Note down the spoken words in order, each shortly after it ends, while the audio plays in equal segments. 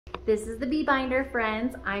This is the bee binder,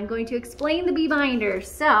 friends. I'm going to explain the bee binder.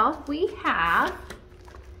 So we have,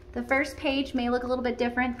 the first page may look a little bit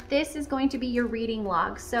different. This is going to be your reading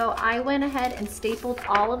log. So I went ahead and stapled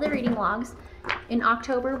all of the reading logs. In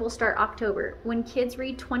October, we'll start October. When kids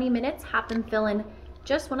read 20 minutes, have them fill in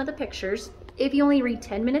just one of the pictures. If you only read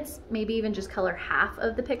 10 minutes, maybe even just color half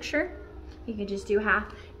of the picture. You can just do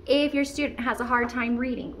half. If your student has a hard time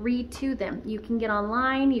reading, read to them. You can get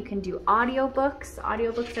online, you can do audiobooks.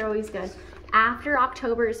 Audiobooks are always good. After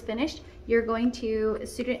October is finished, a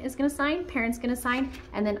student is gonna sign, parent's gonna sign,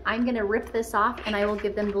 and then I'm gonna rip this off and I will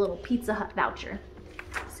give them the little Pizza Hut voucher.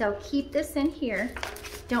 So keep this in here.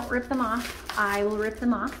 Don't rip them off. I will rip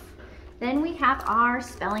them off. Then we have our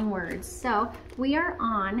spelling words. So we are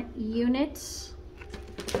on unit,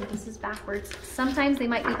 this is backwards. Sometimes they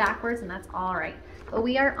might be backwards and that's all right. But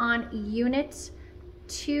we are on unit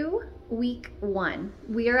 2, week 1.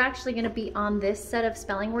 We are actually gonna be on this set of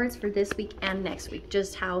spelling words for this week and next week,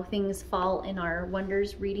 just how things fall in our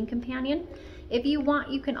Wonders Reading Companion. If you want,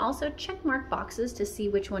 you can also check mark boxes to see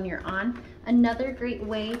which one you're on. Another great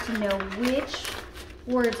way to know which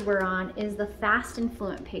words we're on is the Fast and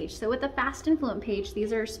Fluent page. So with the Fast and Fluent page,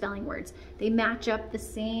 these are spelling words. They match up the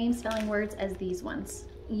same spelling words as these ones.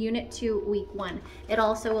 Unit 2, week 1. It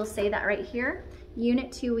also will say that right here,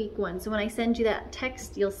 Unit 2, week 1. So when I send you that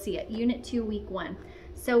text, you'll see it, Unit 2, week 1.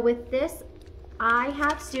 So with this, I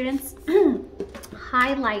have students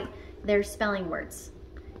highlight their spelling words.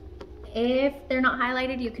 If they're not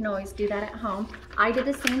highlighted, you can always do that at home. I did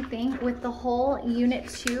the same thing with the whole Unit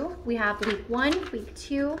 2. We have week 1, week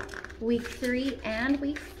 2, week 3, and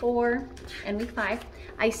week 4, and week 5.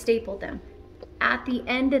 I stapled them. At the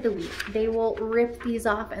end of the week, they will rip these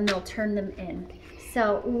off and they'll turn them in.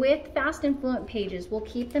 So with Fast and Fluent pages, we'll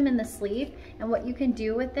keep them in the sleeve, and what you can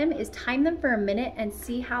do with them is time them for a minute and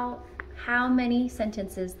see how many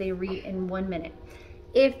sentences they read in 1 minute.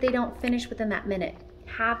 If they don't finish within that minute,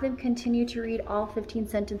 have them continue to read all 15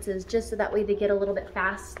 sentences just so that way they get a little bit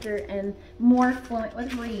faster and more fluent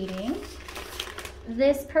with reading.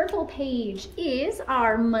 This purple page is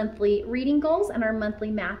our monthly reading goals and our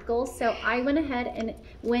monthly math goals. So I went ahead and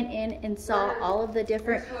went in and saw all of the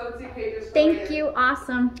different, thank you,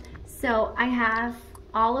 awesome. So I have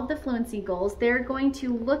all of the fluency goals. They're going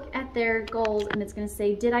to look at their goals and it's gonna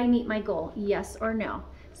say, did I meet my goal? Yes or no.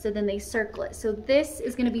 So then they circle it. So this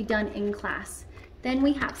is gonna be done in class. Then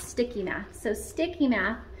we have sticky math. So sticky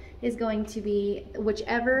math is going to be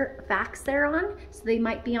whichever facts they're on. So they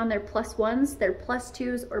might be on their +1s, their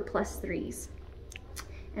 +2s, or +3s.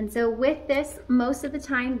 And so with this, most of the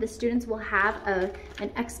time, the students will have an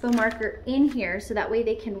expo marker in here so that way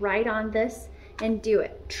they can write on this and do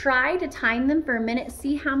it. Try to time them for a minute,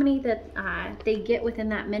 see how many that they get within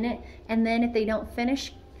that minute, and then if they don't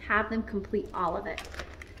finish, have them complete all of it.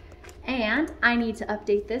 And I need to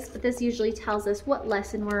update this, but this usually tells us what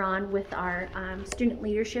lesson we're on with our student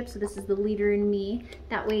leadership. So this is the Leader in Me.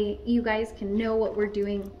 That way you guys can know what we're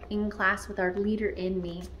doing in class with our Leader in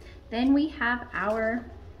Me. Then we have our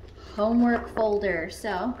homework folder.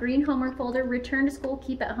 So green homework folder, return to school,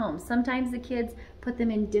 keep at home. Sometimes the kids put them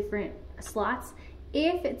in different slots.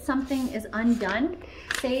 If it's something is undone,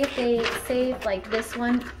 say if they say like this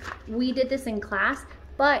one, we did this in class,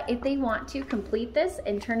 but if they want to complete this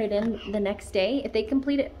and turn it in the next day, if they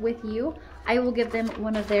complete it with you, I will give them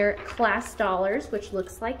one of their class dollars, which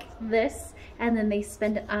looks like this, and then they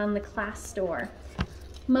spend it on the class store.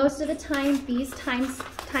 Most of the time, these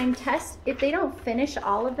time tests, if they don't finish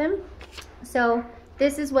all of them, so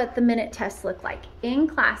this is what the minute tests look like. In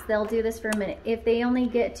class, they'll do this for a minute. If they only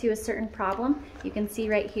get to a certain problem, you can see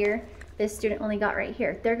right here, this student only got right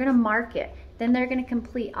here. They're gonna mark it. Then they're gonna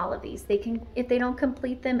complete all of these. If they don't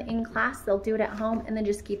complete them in class, they'll do it at home and then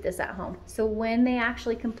just keep this at home. So when they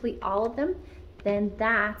actually complete all of them, then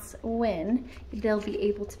that's when they'll be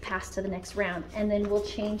able to pass to the next round. And then we'll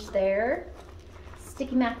change their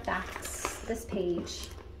sticky math facts, this page.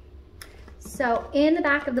 So in the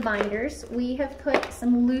back of the binders, we have put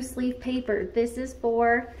some loose leaf paper. This is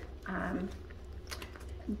for,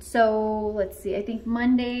 so let's see, I think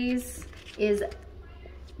Mondays is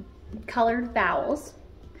colored vowels.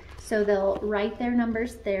 So they'll write their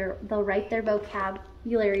numbers, they'll write their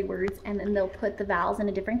vocabulary words, and then they'll put the vowels in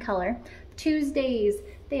a different color. Tuesdays,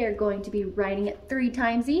 they are going to be writing it 3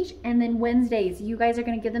 times each, and then Wednesdays, you guys are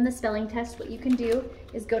gonna give them the spelling test. What you can do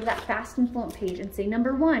is go to that Fast and Fluent page and say,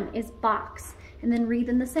 number 1 is box, and then read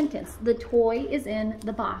them the sentence. The toy is in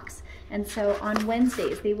the box. And so on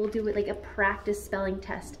Wednesdays, they will do it like a practice spelling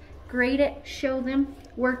test. Grade it, show them,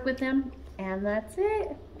 work with them, and that's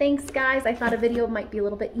it. Thanks, guys. I thought a video might be a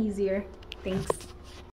little bit easier. Thanks.